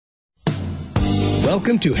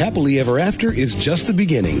Welcome to Happily Ever After is just the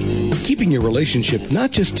beginning. Keeping your relationship not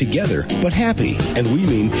just together, but happy, and we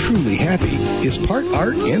mean truly happy, is part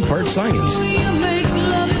art and part science.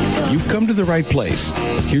 You've come to the right place.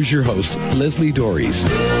 Here's your host, Leslie Dories.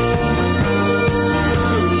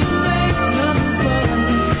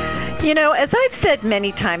 You know, as I've said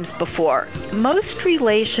many times before, most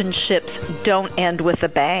relationships don't end with a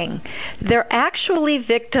bang. They're actually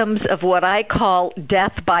victims of what I call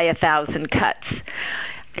death by 1,000 cuts.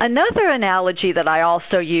 Another analogy that I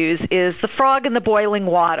also use is the frog in the boiling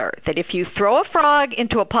water, that if you throw a frog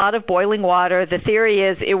into a pot of boiling water, the theory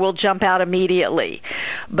is it will jump out immediately.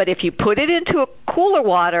 But if you put it into a cooler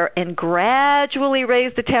water and gradually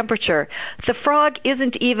raise the temperature, the frog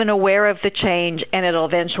isn't even aware of the change and it'll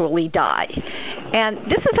eventually die. And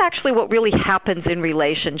this is actually what really happens in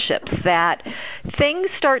relationships, that things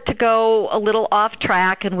start to go a little off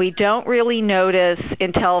track and we don't really notice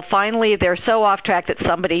until finally they're so off track that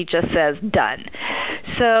somebody just says, done.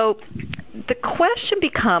 So the question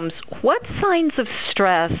becomes, what signs of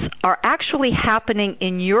stress are actually happening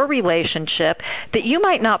in your relationship that you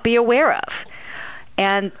might not be aware of?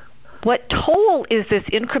 And what toll is this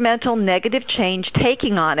incremental negative change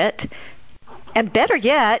taking on it? And better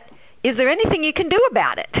yet, is there anything you can do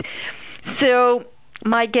about it? So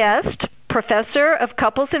my guest, Professor of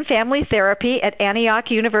Couples and Family Therapy at Antioch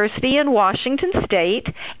University in Washington State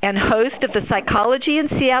and host of the Psychology in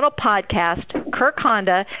Seattle podcast, Kirk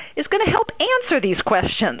Honda, is going to help answer these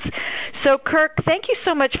questions. So, Kirk, thank you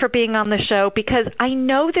so much for being on the show, because I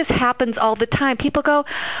know this happens all the time. People go,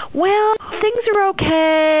 well, things are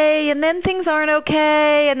okay, and then things aren't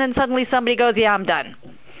okay, and then suddenly somebody goes, yeah, I'm done.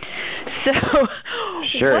 So,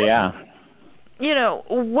 sure, yeah. You know,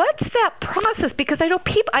 what's that process? Because I know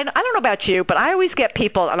people, I don't know about you, but I always get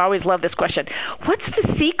people, and I always love this question, what's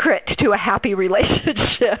the secret to a happy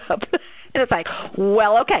relationship? And it's like,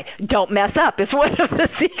 well, okay, don't mess up is one of the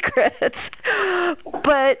secrets.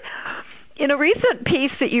 But in a recent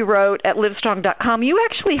piece that you wrote at Livestrong.com, you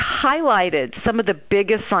actually highlighted some of the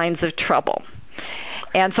biggest signs of trouble.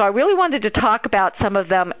 And so I really wanted to talk about some of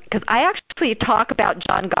them, because I actually talk about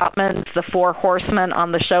John Gottman's The Four Horsemen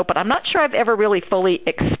on the show, but I'm not sure I've ever really fully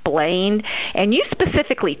explained. And you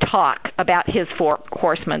specifically talk about his Four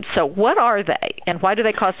Horsemen. So what are they, and why do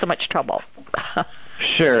they cause so much trouble?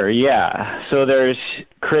 Sure, yeah. So there's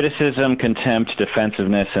criticism, contempt,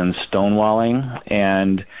 defensiveness, and stonewalling.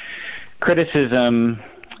 And criticism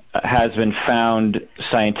has been found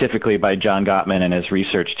scientifically by John Gottman and his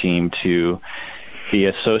research team to be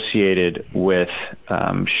associated with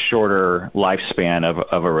shorter lifespan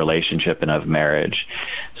of a relationship and of marriage.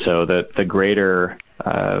 So the greater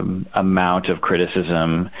amount of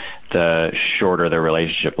criticism, the shorter the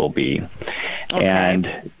relationship will be. Okay.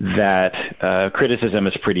 And that criticism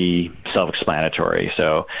is pretty self-explanatory.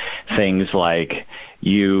 So things like,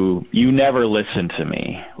 you never listen to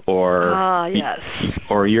me, or yes.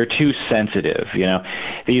 Or you're too sensitive. You know,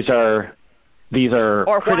 these are or why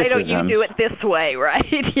don't criticisms. you do it this way, right?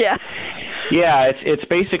 Yeah. Yeah, it's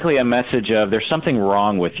basically a message of there's something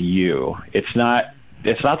wrong with you. It's not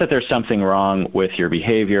that there's something wrong with your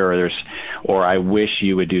behavior, or I wish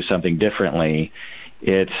you would do something differently.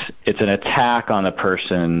 It's an attack on the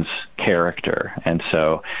person's character, and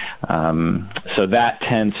so that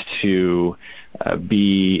tends to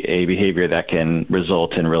be a behavior that can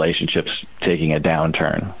result in relationships taking a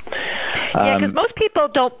downturn. Yeah, because most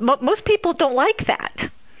people don't like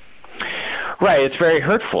that. Right, it's very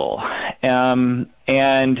hurtful, and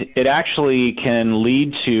it actually can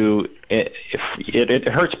lead to it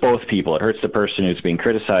hurts both people. It hurts the person who's being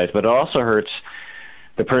criticized, but it also hurts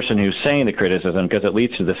the person who's saying the criticism, because it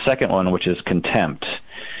leads to the second one, which is contempt.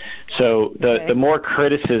 So the more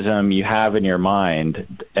criticism you have in your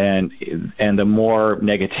mind, and the more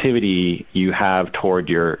negativity you have toward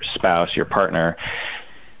your spouse, your partner,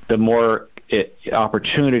 the more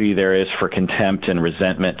opportunity there is for contempt and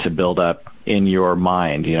resentment to build up in your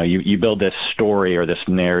mind. You know, you build this story or this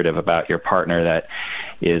narrative about your partner that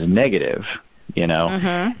is negative, you know,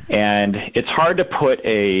 and it's hard to put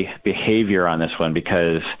a behavior on this one,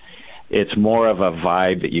 because it's more of a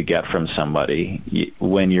vibe that you get from somebody.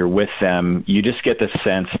 When you're with them, you just get the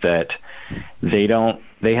sense that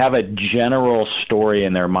they have a general story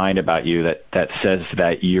in their mind about you that says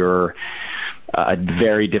that you're a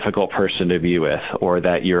very difficult person to be with, or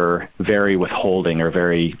that you're very withholding, or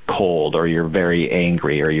very cold, or you're very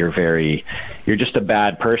angry, or you're just a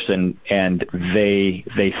bad person, and they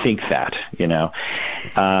think that, you know.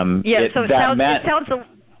 Yeah, so it sounds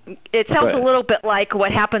it sounds a little bit like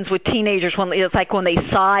what happens with teenagers when it's like when they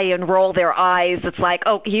sigh and roll their eyes. It's like,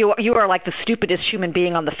 oh, you are like the stupidest human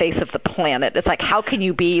being on the face of the planet. It's like, how can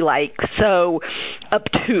you be like so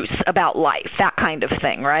obtuse about life? That kind of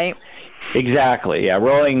thing, right? Exactly. Yeah,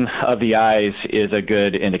 rolling of the eyes is a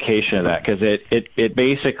good indication of that, because it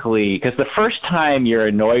basically, because the first time you're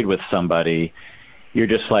annoyed with somebody, you're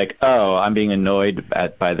just like, oh, I'm being annoyed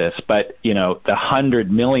by this. But, the 100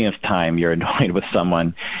 millionth time you're annoyed with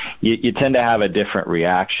someone, you tend to have a different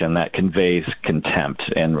reaction that conveys contempt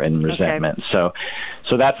and resentment. Okay.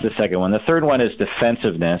 So that's the second one. The third one is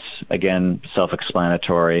defensiveness. Again,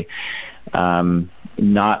 self-explanatory,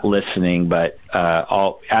 not listening, but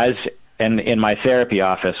and in my therapy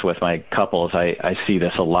office with my couples, I see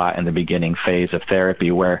this a lot in the beginning phase of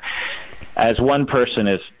therapy, where as one person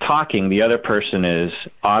is talking, the other person is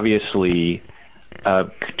obviously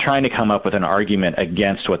trying to come up with an argument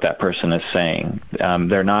against what that person is saying.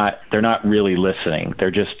 They're not really listening.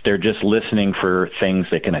 They're just listening for things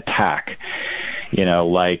they can attack.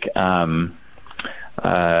 Like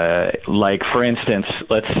for instance,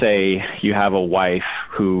 let's say you have a wife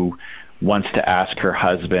who wants to ask her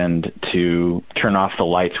husband to turn off the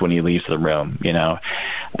lights when he leaves the room.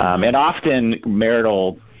 And often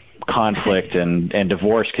marital conflict and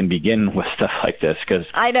divorce can begin with stuff like this.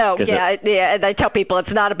 I know, and I tell people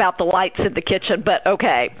it's not about the lights in the kitchen, but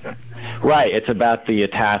okay. Right, it's about the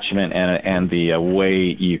attachment and the way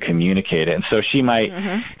you communicate it. And so she might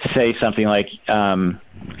say something like,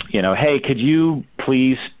 hey, could you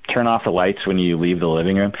please turn off the lights when you leave the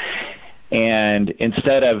living room? And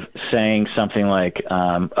instead of saying something like,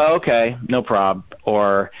 oh, okay, no problem,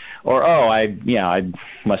 or oh, I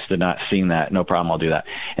must have not seen that, no problem, I'll do that.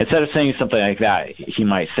 Instead of saying something like that, he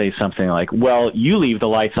might say something like, well, you leave the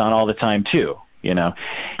lights on all the time too.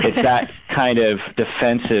 It's that kind of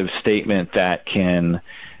defensive statement that can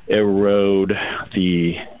erode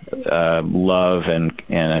the love and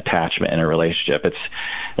attachment in a relationship. It's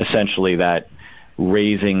essentially that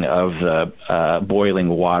raising of the boiling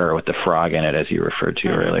water with the frog in it, as you referred to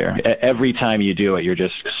earlier. Every time you do it, you're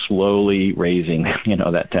just slowly raising,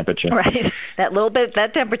 that temperature. Right.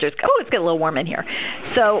 That temperature is, it's getting a little warm in here.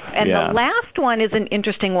 So, and the last one is an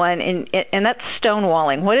interesting one, and that's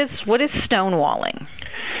stonewalling. What is stonewalling?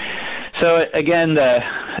 So again,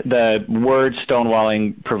 the word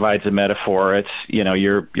stonewalling provides a metaphor. It's,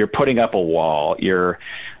 you're putting up a wall.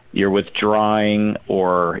 You're withdrawing,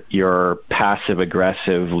 or you're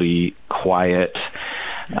passive-aggressively quiet.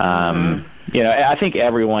 I think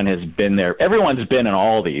everyone has been there. Everyone's been in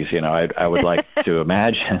all these, I would like to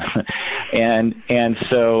imagine. And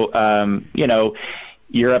so,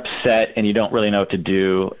 you're upset and you don't really know what to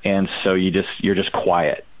do, and so you're just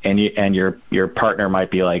quiet. And your partner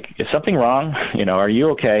might be like, is something wrong? Are you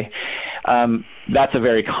okay? That's a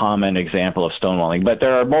very common example of stonewalling. But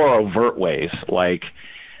there are more overt ways, like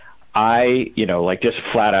just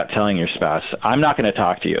flat out telling your spouse, I'm not going to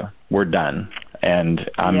talk to you. We're done. And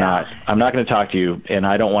I'm not going to talk to you, and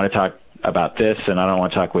I don't want to talk about this, and I don't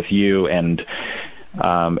want to talk with you. And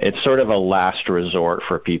it's sort of a last resort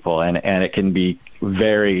for people, and it can be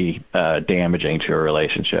very damaging to a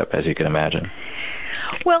relationship, as you can imagine.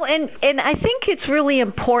 Well, and I think it's really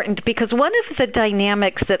important, because one of the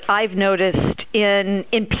dynamics that I've noticed in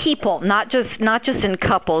people, not just in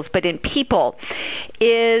couples, but in people,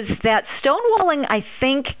 is that stonewalling, I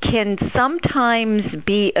think, can sometimes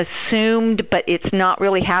be assumed, but it's not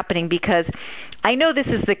really happening, because I know this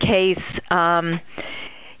is the case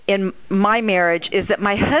in my marriage, is that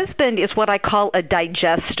my husband is what I call a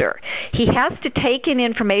digester. He has to take in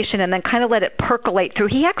information and then kind of let it percolate through.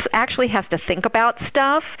 He actually has to think about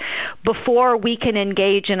stuff before we can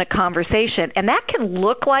engage in a conversation. And that can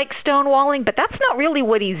look like stonewalling, but that's not really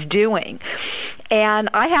what he's doing. And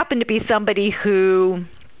I happen to be somebody who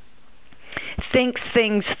thinks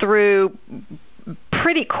things through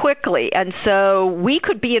pretty quickly, and so we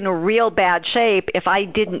could be in a real bad shape if I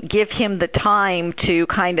didn't give him the time to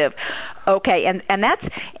kind of, and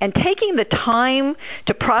taking the time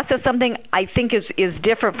to process something, I think is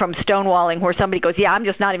different from stonewalling, where somebody goes, I'm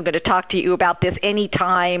just not even going to talk to you about this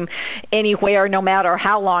anytime, anywhere, no matter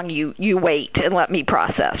how long you wait and let me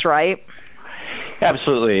process, right?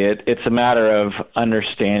 Absolutely. It's a matter of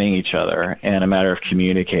understanding each other, and a matter of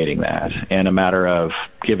communicating that, and a matter of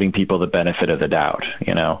giving people the benefit of the doubt,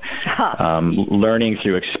 learning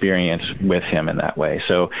through experience with him in that way.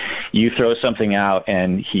 So you throw something out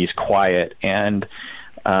and he's quiet, and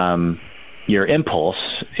your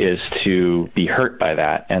impulse is to be hurt by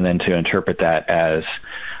that, and then to interpret that as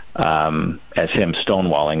him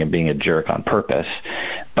stonewalling and being a jerk on purpose.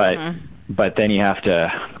 But but then you have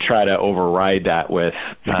to try to override that with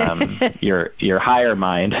your higher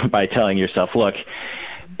mind by telling yourself, look,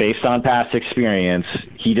 based on past experience,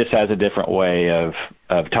 he just has a different way of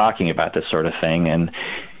talking about this sort of thing, and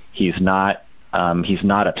he's not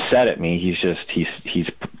upset at me.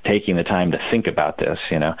 He's taking the time to think about this,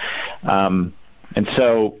 and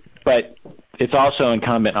so, but it's also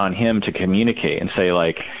incumbent on him to communicate and say,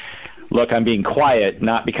 like, look, I'm being quiet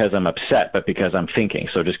not because I'm upset, but because I'm thinking.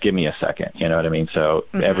 So just give me a second. You know what I mean? So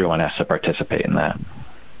everyone has to participate in that.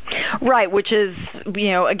 Right, which is,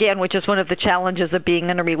 which is one of the challenges of being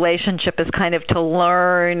in a relationship, is kind of to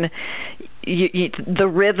learn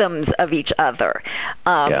the rhythms of each other.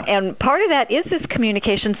 And part of that is this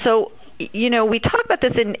communication. So, we talk about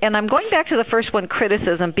this, and I'm going back to the first one,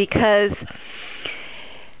 criticism, because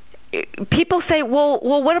people say, well,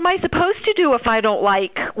 what am I supposed to do if I don't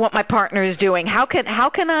like what my partner is doing? How can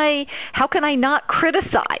I not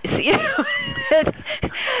criticize?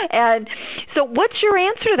 And so, what's your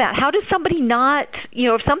answer to that? How does somebody not,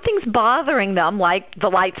 if something's bothering them, like the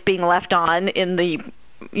lights being left on in the,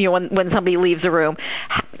 when somebody leaves a room,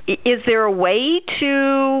 is there a way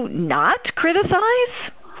to not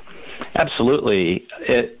criticize? Absolutely.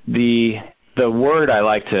 The word I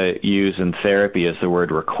like to use in therapy is the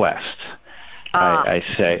word request. I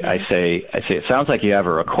say, it sounds like you have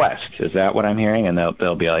a request. Is that what I'm hearing? And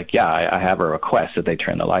they'll be like, yeah, I have a request that they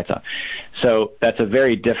turn the lights on. So that's a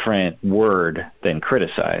very different word than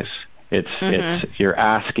criticize. It's you're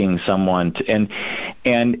asking someone to,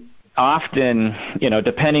 and often,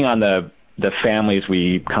 depending on the families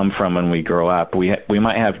we come from when we grow up, we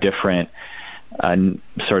might have different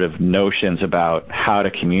sort of notions about how to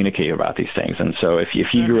communicate about these things. And so if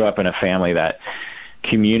you grew up in a family that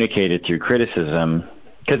communicated through criticism,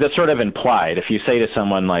 because it's sort of implied, if you say to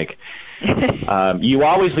someone like, you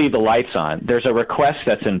always leave the lights on, there's a request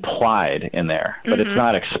that's implied in there, but it's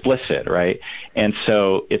not explicit, right? And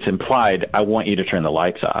so it's implied, I want you to turn the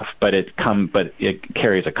lights off, but it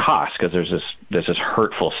carries a cost because there's this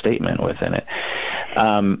hurtful statement within it.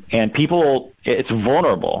 And people, it's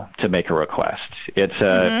vulnerable to make a request. It's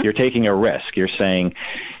you're taking a risk. You're saying,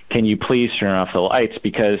 can you please turn off the lights?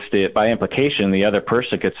 Because by implication, the other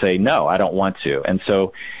person could say, no, I don't want to. And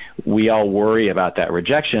so we all worry about that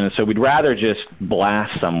rejection. And so we'd rather just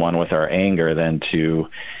blast someone with our anger than to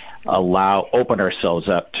open ourselves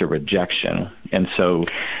up to rejection. And so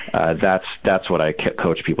that's what I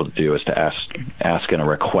coach people to do, is to ask in a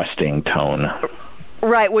requesting tone.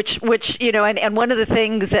 Right, which and one of the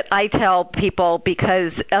things that I tell people,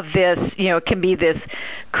 because of this, it can be this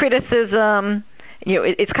criticism.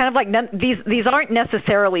 It's kind of like these aren't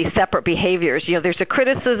necessarily separate behaviors. There's a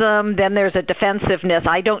criticism, then there's a defensive-ness.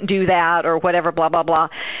 I don't do that, or whatever, blah, blah, blah.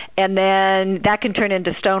 And then that can turn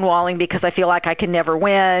into stonewalling because I feel like I can never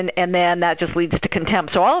win, and then that just leads to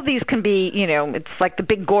contempt. So all of these can be, it's like the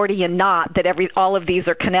big Gordian knot that all of these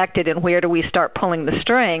are connected, and where do we start pulling the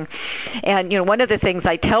string? And, one of the things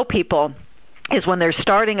I tell people is when they're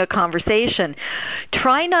starting a conversation,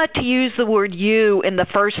 try not to use the word you in the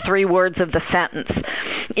first 3 words of the sentence.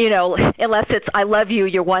 Unless it's, I love you,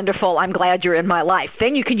 you're wonderful, I'm glad you're in my life.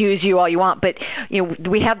 Then you can use you all you want. But,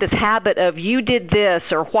 we have this habit of you did this,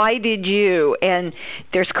 or why did you? And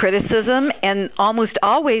there's criticism, and almost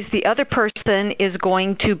always the other person is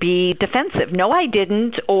going to be defensive. No, I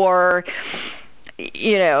didn't, or,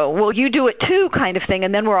 well, you do it too, kind of thing,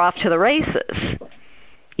 and then we're off to the races.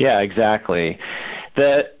 Yeah, exactly.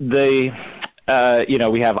 We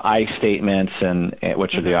have I statements, and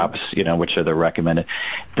which are the opposite, which are the recommended.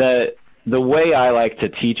 The way I like to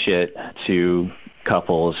teach it to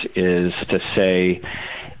couples is to say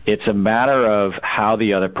it's a matter of how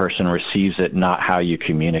the other person receives it, not how you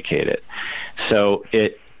communicate it. So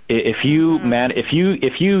if you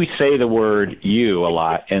say the word you a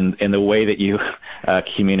lot in the way that you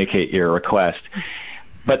communicate your request,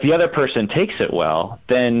 but the other person takes it well,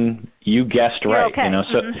 then you guessed right. Okay.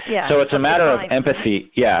 So it's a matter of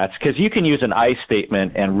empathy. Yeah, it's because you can use an I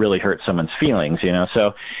statement and really hurt someone's feelings.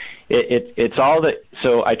 So it's all that.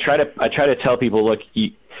 So I try to tell people, look,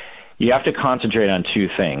 you have to concentrate on 2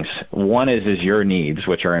 things. One is your needs,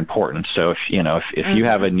 which are important. So if you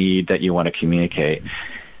have a need that you want to communicate,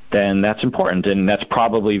 then that's important, and that's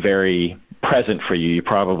probably very present for you. You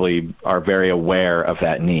probably are very aware of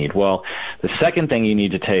that need. Well, the second thing you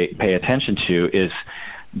need to pay attention to is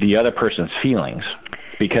the other person's feelings,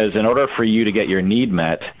 because in order for you to get your need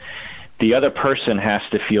met, the other person has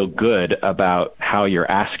to feel good about how you're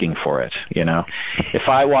asking for it. If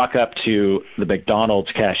I walk up to the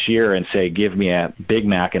McDonald's cashier and say, give me a Big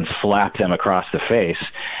Mac, and slap them across the face,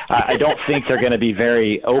 I don't think they're going to be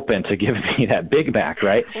very open to giving me that Big Mac,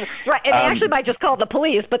 right? Right, and they actually might just call the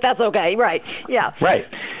police, but that's okay, right, yeah. Right,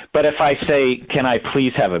 but if I say, can I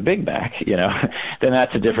please have a Big Mac, then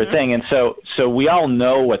that's a different thing. And so we all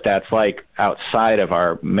know what that's like outside of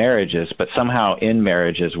our marriages, but somehow in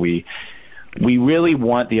marriages we really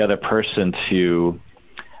want the other person to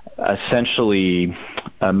essentially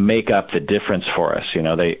make up the difference for us.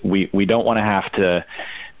 We don't want to have to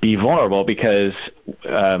be vulnerable, because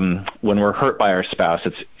when we're hurt by our spouse,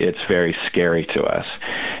 it's very scary to us.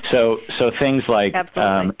 So things like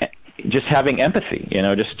just having empathy,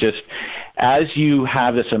 just as you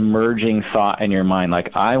have this emerging thought in your mind, like,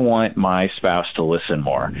 I want my spouse to listen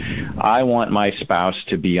more. I want my spouse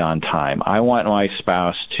to be on time. I want my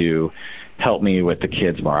spouse to help me with the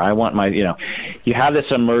kids more. I want you have this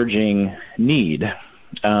emerging need.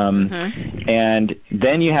 And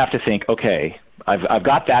then you have to think, okay, I've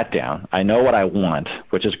got that down. I know what I want,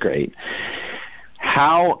 which is great.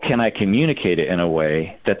 How can I communicate it in a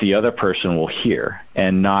way that the other person will hear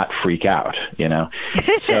and not freak out?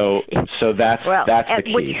 So that's the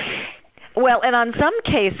key. And on some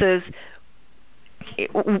cases,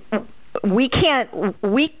 we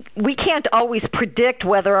can't always predict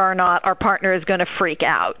whether or not our partner is going to freak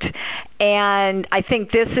out, and I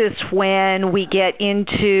think this is when we get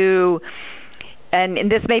into,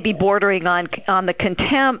 and this may be bordering on the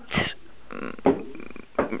contempt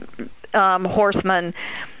horseman,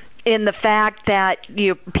 in the fact that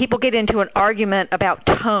people get into an argument about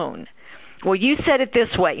tone. Well, you said it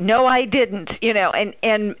this way. No, I didn't.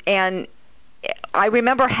 And I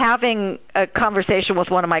remember having a conversation with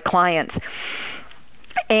one of my clients,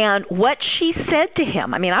 and what she said to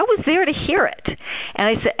him, I was there to hear it, and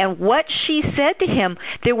I said, and what she said to him,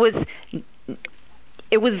 it was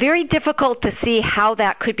very difficult to see how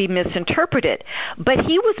that could be misinterpreted, but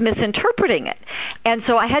he was misinterpreting it. And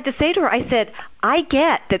so I had to say to her, I said, I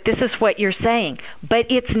get that this is what you're saying, but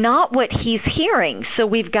it's not what he's hearing. So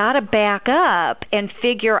we've got to back up and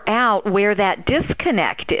figure out where that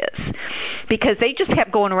disconnect is, because they just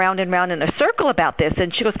kept going around and around in a circle about this.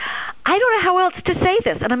 And she goes, I don't know how else to say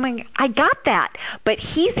this. And I'm like, I got that, but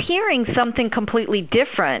he's hearing something completely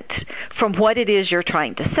different from what it is you're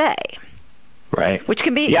trying to say. Right. Which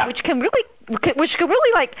can really,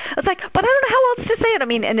 like, it's like, but I don't know how else to say it.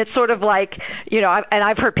 And it's sort of like, and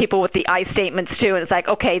I've heard people with the I statements too, and it's like,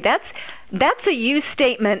 okay, that's a you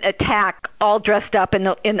statement attack all dressed up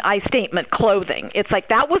in I statement clothing. It's like,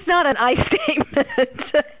 that was not an I statement.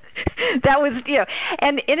 That was,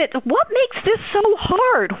 and what makes this so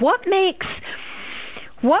hard? What makes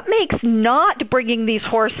not bringing these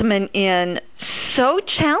horsemen in so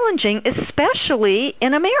challenging, especially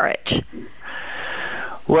in a marriage?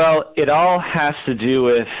 Well, it all has to do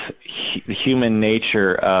with the human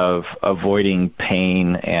nature of avoiding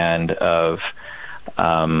pain and of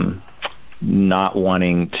not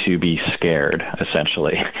wanting to be scared,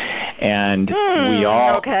 essentially. And we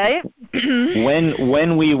all, okay.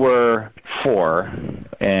 when we were 4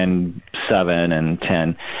 and 7 and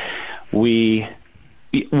 10, we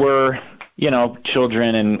were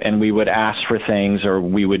children, and we would ask for things, or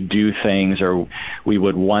we would do things, or we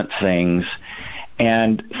would want things,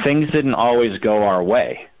 and things didn't always go our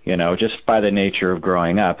way, just by the nature of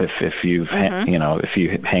growing up. If you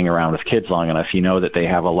hang around with kids long enough, that they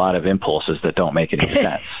have a lot of impulses that don't make any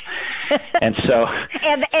sense. And so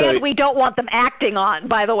and we don't want them acting on,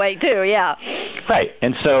 by the way, too. Yeah. Right.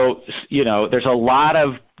 And so, there's a lot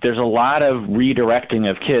of redirecting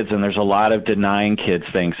of kids, and there's a lot of denying kids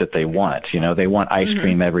things that they want. They want ice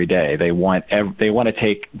cream every day. They want to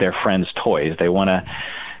take their friends' toys. They want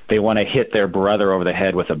to hit their brother over the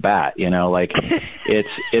head with a bat.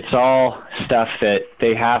 It's all stuff that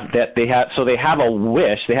they have. So they have a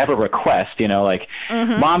wish. They have a request.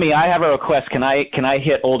 Mommy, I have a request. Can I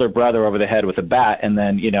hit older brother over the head with a bat? And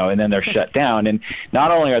then and then they're shut down. And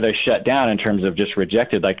not only are they shut down in terms of just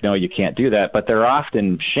rejected, like, no, you can't do that, but they're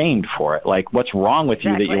often shamed for it. Like, what's wrong with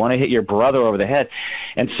you that you want to hit your brother over the head?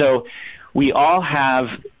 And so we all have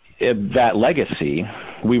that legacy.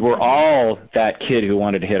 We were all that kid who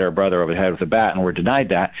wanted to hit our brother over the head with a bat, and we're denied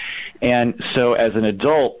that. And so as an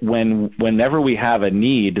adult, whenever we have a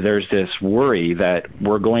need, there's this worry that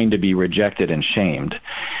we're going to be rejected and shamed.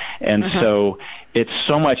 And so it's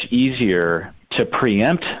so much easier to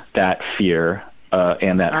preempt that fear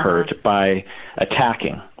and that hurt by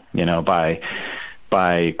attacking, by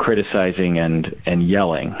by criticizing and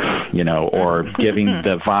yelling, or giving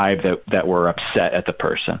the vibe that we're upset at the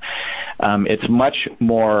person. It's much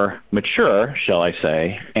more mature, shall I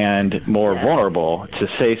say, and more vulnerable to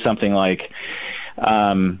say something like,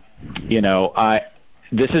 I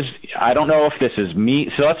don't know if this is me.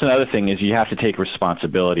 So that's another thing, is you have to take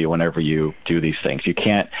responsibility whenever you do these things. You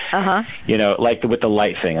can't, like with the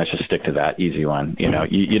light thing, let's just stick to that easy one.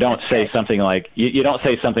 You don't say something like, you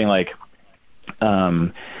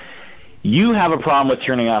have a problem with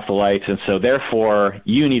turning off the lights, and so therefore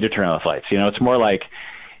you need to turn off the lights. It's more like,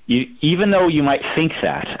 even though you might think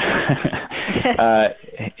that,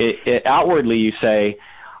 outwardly you say,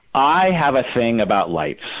 I have a thing about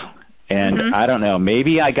lights. And I don't know,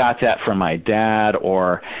 maybe I got that from my dad,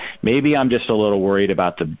 or maybe I'm just a little worried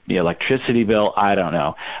about the electricity bill. I don't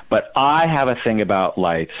know. But I have a thing about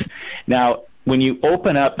lights. Now, when you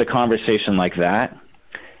open up the conversation like that,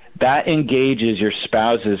 that engages your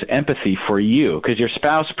spouse's empathy for you, because your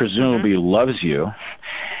spouse presumably loves you,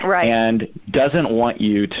 right, and doesn't want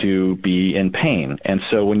you to be in pain. And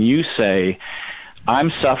so when you say,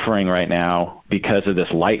 I'm suffering right now because of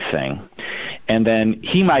this light thing, and then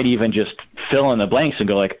he might even just fill in the blanks and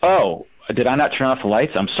go like, oh, did I not turn off the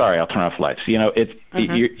lights? I'm sorry, I'll turn off the lights.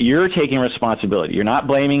 You're taking responsibility. You're not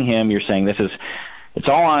blaming him. You're saying it's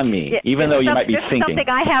all on me, even though you might be thinking.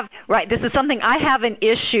 This is something I have an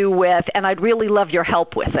issue with, and I'd really love your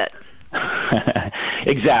help with it.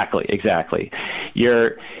 Exactly.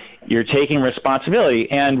 You're taking responsibility,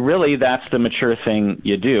 and really that's the mature thing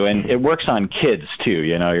you do. And it works on kids too.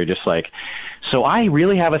 You're just like, so I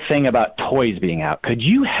really have a thing about toys being out. Could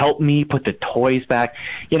you help me put the toys back?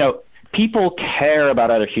 People care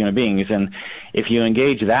about other human beings, and if you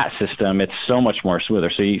engage that system, it's so much more smoother.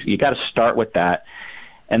 So you got to start with that.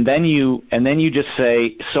 And then you just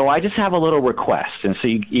say, so I just have a little request. And so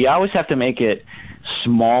you always have to make it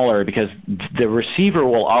smaller, because the receiver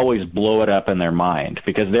will always blow it up in their mind,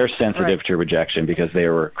 because they're sensitive to rejection, because they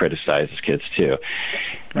were criticized as kids too.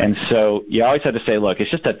 Right. And so you always have to say, look,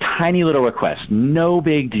 it's just a tiny little request, no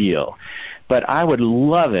big deal, but I would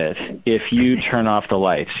love it if you turn off the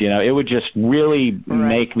lights. It would just really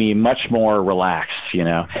make me much more relaxed,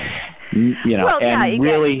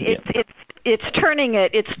 It's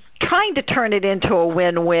trying to turn it into a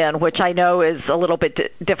win-win, which I know is a little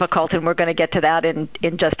bit difficult, and we're going to get to that in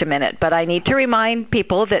just a minute. But I need to remind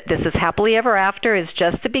people that this is Happily Ever After is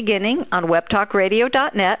just the beginning on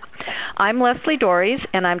webtalkradio.net. I'm Leslie Dories,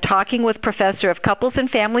 and I'm talking with Professor of Couples and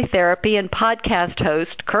Family Therapy and podcast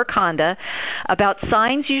host Kirk Honda about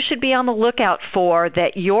signs you should be on the lookout for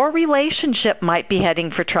that your relationship might be heading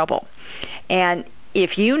for trouble. And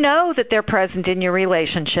if you know that they're present in your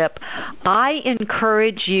relationship, I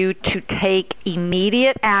encourage you to take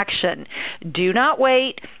immediate action. Do not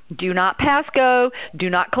wait. Do not pass go. Do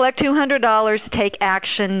not collect $200. Take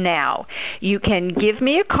action now. You can give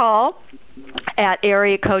me a call at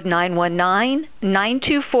area code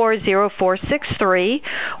 919-924-0463,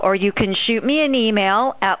 or you can shoot me an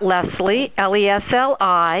email at Leslie,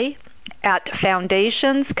 Lesli, at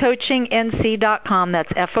foundationscoachingnc.com.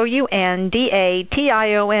 That's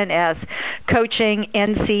FOUNDATIONS,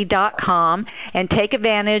 coachingnc.com, and take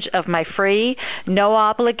advantage of my free, no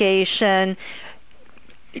obligation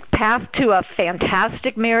path to a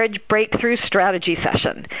fantastic marriage breakthrough strategy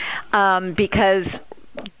session, because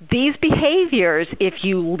these behaviors, if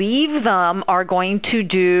you leave them, are going to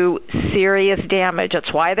do serious damage.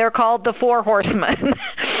 That's why they're called the Four Horsemen.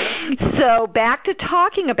 So back to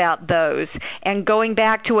talking about those, and going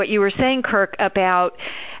back to what you were saying, Kirk, about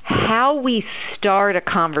how we start a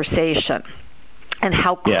conversation and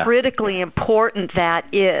how critically important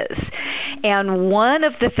that is. And one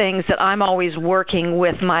of the things that I'm always working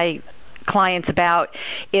with my clients about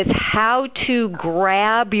is how to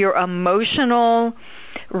grab your emotional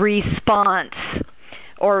response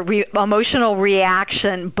or emotional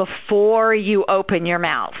reaction before you open your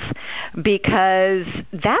mouth, because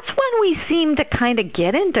that's when we seem to kind of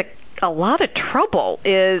get into a lot of trouble.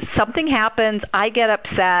 Is something happens, I get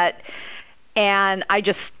upset, and I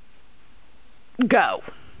just go.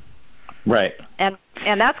 Right. And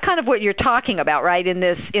that's kind of what you're talking about, right? In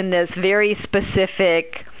this very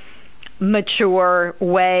specific, mature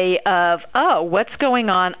way of, oh, what's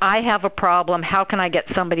going on? I have a problem. How can I get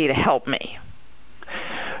somebody to help me?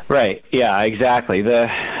 Right. Yeah, exactly.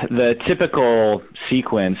 The typical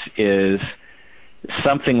sequence is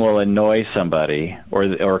something will annoy somebody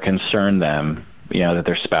or concern them, that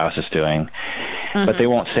their spouse is doing, but they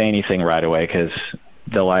won't say anything right away because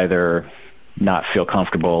they'll either not feel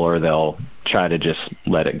comfortable or they'll try to just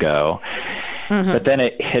let it go. But then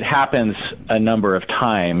it happens a number of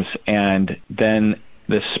times, and then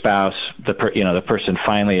the spouse, the person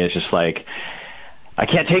finally is just like, I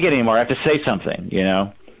can't take it anymore. I have to say something,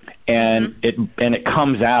 and it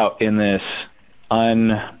comes out in this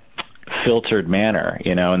unfiltered manner,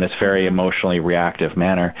 in this very emotionally reactive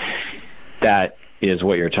manner. That is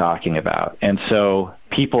what you're talking about. And so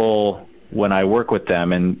people, when I work with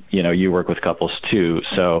them, and you work with couples too,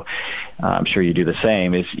 so I'm sure you do the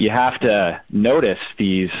same, is you have to notice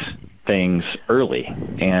these things early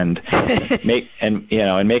and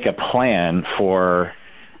make a plan for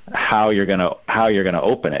how you're going to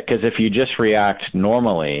open it. Because if you just react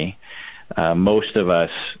normally, most of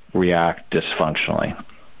us react dysfunctionally.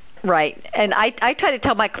 Right. And I try to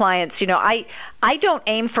tell my clients, I don't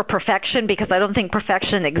aim for perfection because I don't think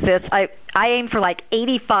perfection exists. I aim for like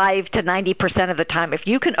 85 to 90% of the time. If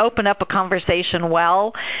you can open up a conversation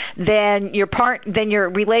well, then your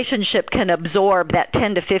relationship can absorb that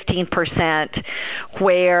 10 to 15%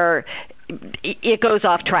 where it goes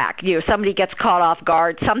off track. Somebody gets caught off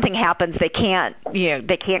guard, something happens, they can't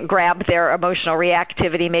grab their emotional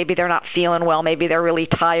reactivity. Maybe they're not feeling well, maybe they're really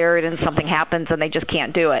tired and something happens and they just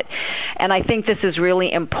can't do it. And I think this is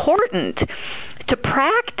really important to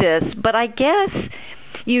practice, but I guess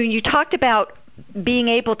you talked about being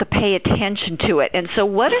able to pay attention to it. And so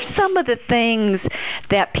what are some of the things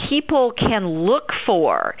that people can look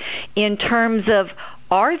for in terms of,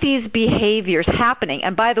 are these behaviors happening?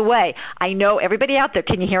 And by the way, I know everybody out there,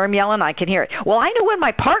 can you hear him yelling? I can hear it. Well, I know when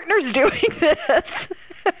my partner's doing this.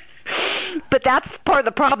 But that's part of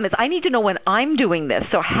the problem, is I need to know when I'm doing this.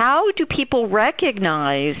 So how do people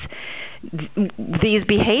recognize these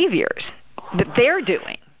behaviors that they're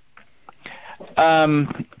doing?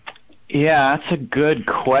 Yeah, that's a good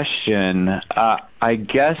question. I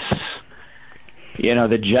guess,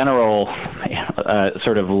 the general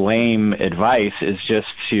sort of lame advice is just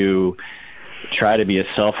to try to be as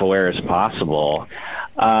self-aware as possible.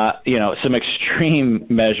 Some extreme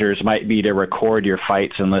measures might be to record your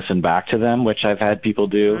fights and listen back to them, which I've had people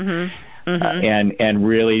do. And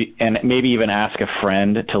maybe even ask a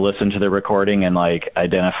friend to listen to the recording and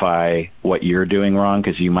identify what you're doing wrong,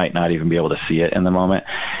 because you might not even be able to see it in the moment.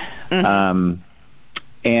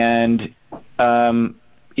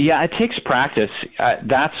 Yeah, it takes practice.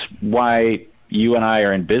 That's why you and I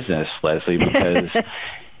are in business, Leslie, because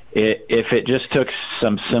if it just took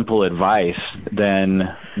some simple advice,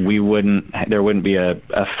 then there wouldn't be a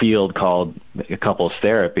field called couples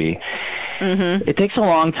therapy. It takes a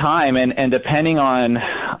long time, and depending on,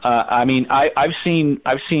 I've seen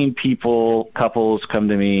couples come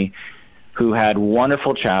to me who had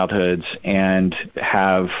wonderful childhoods and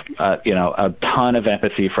have a ton of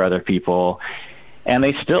empathy for other people, and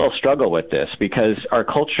they still struggle with this because our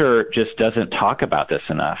culture just doesn't talk about this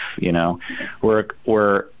enough. We're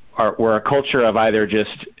a culture of either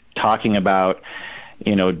just talking about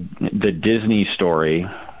the Disney story,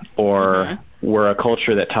 or we're a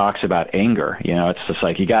culture that talks about anger. It's just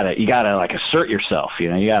like you gotta assert yourself.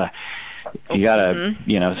 You gotta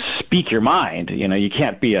speak your mind. You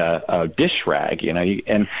can't be a dish rag. And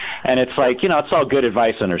it's like it's all good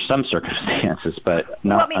advice under some circumstances, but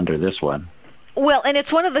not under this one. Well, and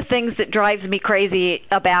it's one of the things that drives me crazy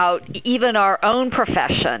about even our own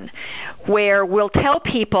profession, where we'll tell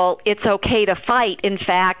people it's okay to fight. In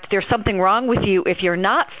fact, there's something wrong with you if you're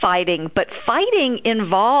not fighting. But fighting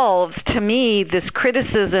involves, to me, this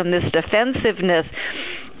criticism, this defensiveness,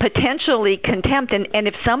 potentially contempt. And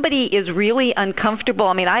if somebody is really uncomfortable,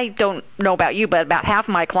 I don't know about you, but about half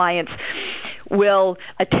my clients will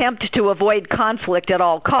attempt to avoid conflict at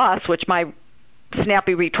all costs, which my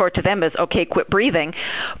snappy retort to them is, okay, quit breathing.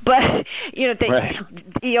 But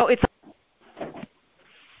it's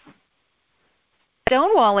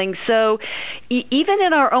stonewalling. So even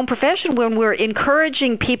in our own profession, when we're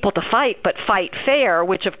encouraging people to fight, but fight fair,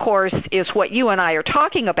 which of course is what you and I are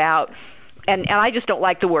talking about, and I just don't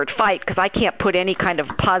like the word fight because I can't put any kind of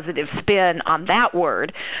positive spin on that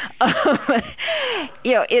word.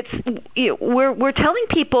 We're telling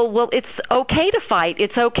people, well, it's okay to fight.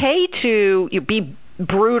 It's okay to be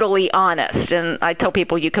brutally honest. And I tell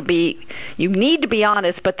people you need to be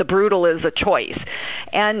honest, but the brutal is a choice.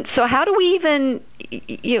 And so how do we even?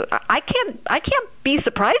 I can't be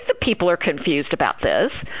surprised that people are confused about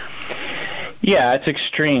this. Yeah, it's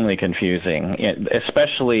extremely confusing,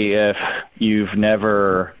 especially if you've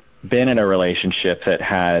never been in a relationship that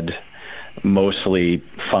had mostly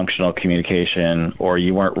functional communication, or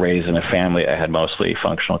you weren't raised in a family that had mostly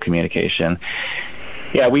functional communication.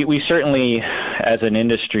 Yeah, we certainly, as an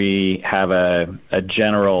industry, have a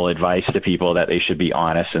general advice to people that they should be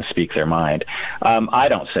honest and speak their mind. I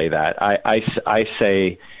don't say that. I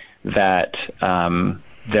say that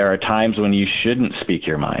there are times when you shouldn't speak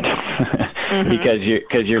your mind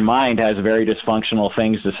because your mind has very dysfunctional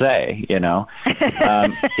things to say.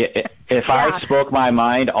 If I spoke my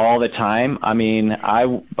mind all the time, I mean, I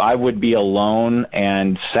would be alone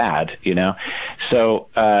and sad. So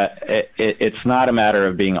it's not a matter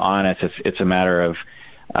of being honest. It's a matter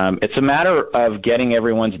of getting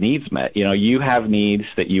everyone's needs met. You have needs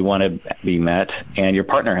that you want to be met, and your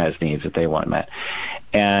partner has needs that they want met.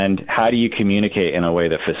 And how do you communicate in a way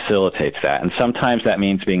that facilitates that? And sometimes that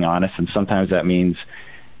means being honest, and sometimes that means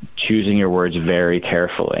choosing your words very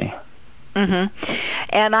carefully. Mm-hmm.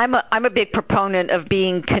 And I'm a big proponent of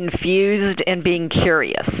being confused and being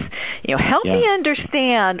curious. Help me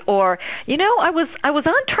understand, or I was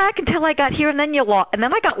on track until I got here, and then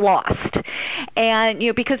I got lost. And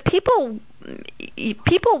because people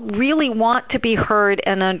really want to be heard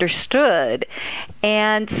and understood,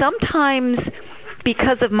 and sometimes,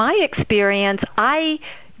 because of my experience, I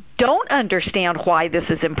don't understand why this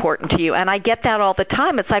is important to you. And I get that all the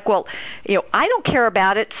time. It's like, well, I don't care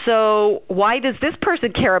about it, so why does this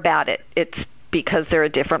person care about it? It's because they're a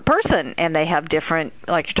different person, and they have different,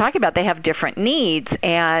 like you're talking about, they have different needs.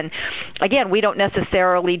 And again, we don't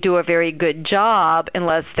necessarily do a very good job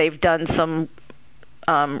unless they've done some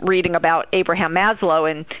reading about Abraham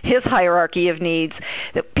Maslow and his hierarchy of needs,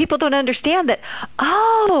 that people don't understand that,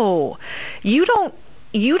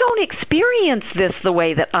 you don't experience this the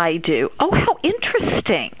way that I do. Oh, how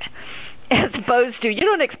interesting. As opposed to, you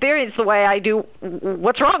don't experience the way I do.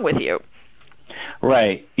 What's wrong with you?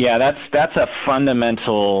 Right. Yeah, that's a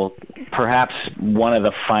fundamental, perhaps one of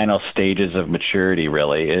the final stages of maturity,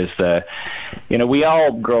 really, is we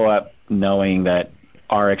all grow up knowing that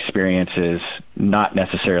our experience is not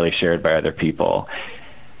necessarily shared by other people.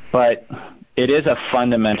 But it is a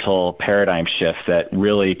fundamental paradigm shift that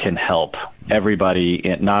really can help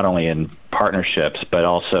everybody, not only in partnerships, but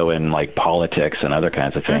also in politics and other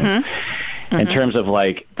kinds of things. Mm-hmm. In terms of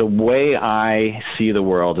the way I see the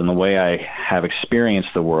world and the way I have experienced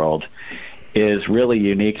the world is really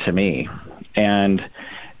unique to me. And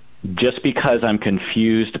just because I'm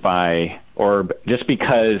confused by, or just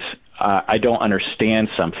because I don't understand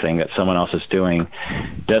something that someone else is doing,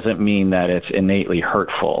 doesn't mean that it's innately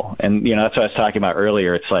hurtful. And that's what I was talking about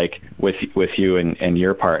earlier. It's like with you and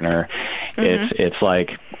your partner, mm-hmm. it's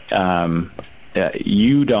like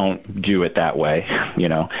you don't do it that way. You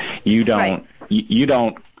don't right. you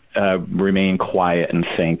don't remain quiet and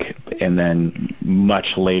think, and then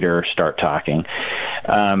much later start talking.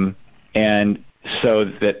 And so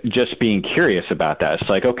that just being curious about that, it's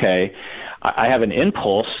like, okay, I have an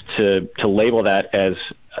impulse to label that as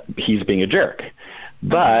he's being a jerk.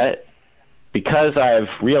 But because I've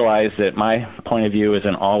realized that my point of view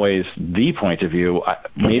isn't always the point of view,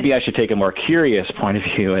 maybe I should take a more curious point of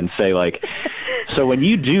view and say, so when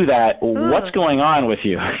you do that, what's going on with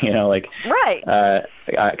you? Right.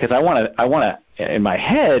 Because I want to, in my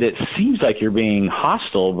head, it seems like you're being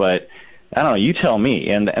hostile, but I don't know, you tell me.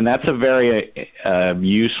 And that's a very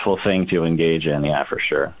useful thing to engage in, yeah, for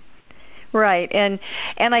sure. Right, and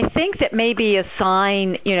I think that maybe a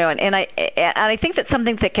sign, and I think that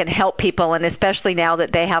something that can help people, and especially now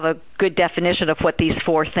that they have a good definition of what these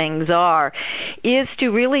four things are, is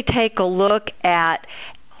to really take a look at,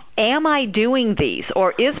 am I doing these,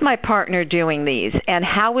 or is my partner doing these, and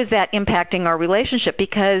how is that impacting our relationship?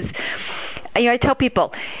 Because I tell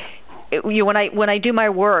people, when I do my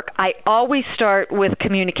work, I always start with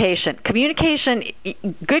communication.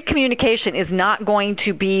 Good communication is not going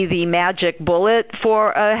to be the magic bullet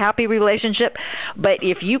for a happy relationship, but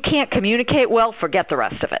if you can't communicate well, forget the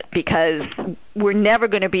rest of it, because we're never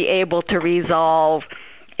going to be able to resolve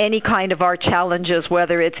any kind of our challenges,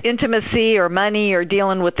 whether it's intimacy or money or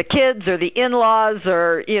dealing with the kids or the in-laws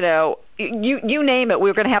or, you name it.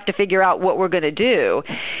 We're going to have to figure out what we're going to do.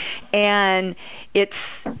 And it's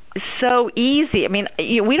so easy. I mean,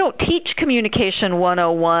 we don't teach Communication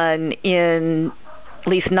 101 in, at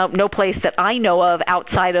least no place that I know of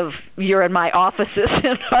outside of your and my offices.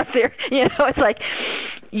 It's like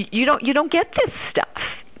you don't get this stuff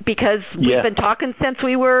because we've been talking since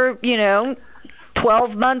we were,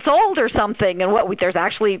 12 months old or something, and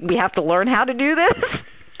we have to learn how to do this?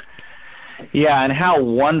 Yeah, and how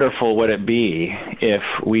wonderful would it be if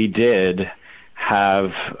we did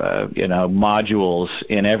have modules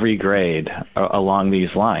in every grade along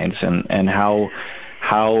these lines, and how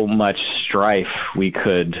much strife we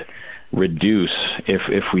could reduce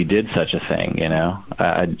if we did such a thing.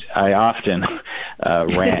 I often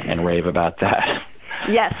rant and rave about that.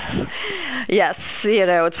 Yes.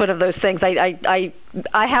 It's one of those things. I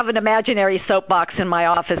have an imaginary soapbox in my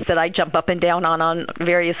office that I jump up and down on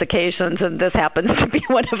various occasions, and this happens to be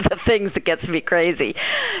one of the things that gets me crazy.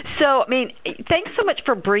 So, thanks so much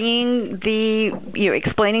for bringing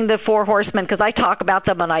explaining the Four Horsemen, because I talk about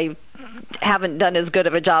them and I haven't done as good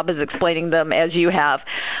of a job as explaining them as you have.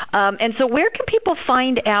 And so where can people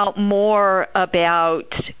find out more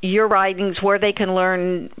about your writings, where they can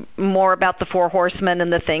learn more about the Four Horsemen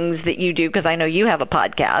and the things that you do? Because I know you have a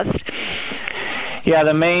podcast. Yeah,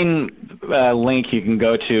 the main link you can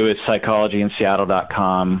go to is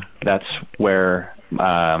psychologyinseattle.com. That's where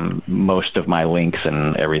most of my links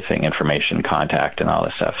and everything, information, contact, and all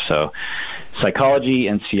this stuff. So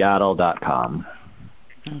psychologyinseattle.com.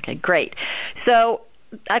 Okay, great. So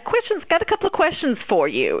got a couple of questions for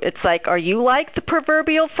you. It's like, are you like the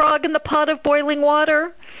proverbial frog in the pot of boiling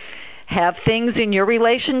water? Have things in your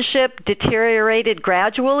relationship deteriorated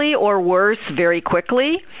gradually or worse very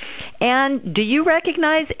quickly? And do you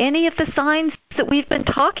recognize any of the signs that we've been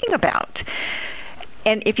talking about?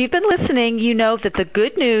 And if you've been listening, you know that the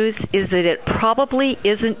good news is that it probably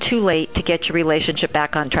isn't too late to get your relationship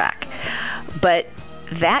back on track. But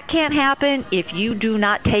that can't happen if you do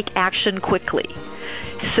not take action quickly.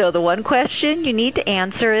 So the one question you need to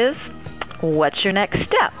answer is, what's your next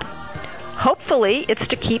step? Hopefully, it's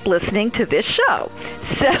to keep listening to this show.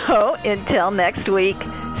 So until next week,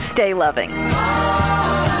 stay loving.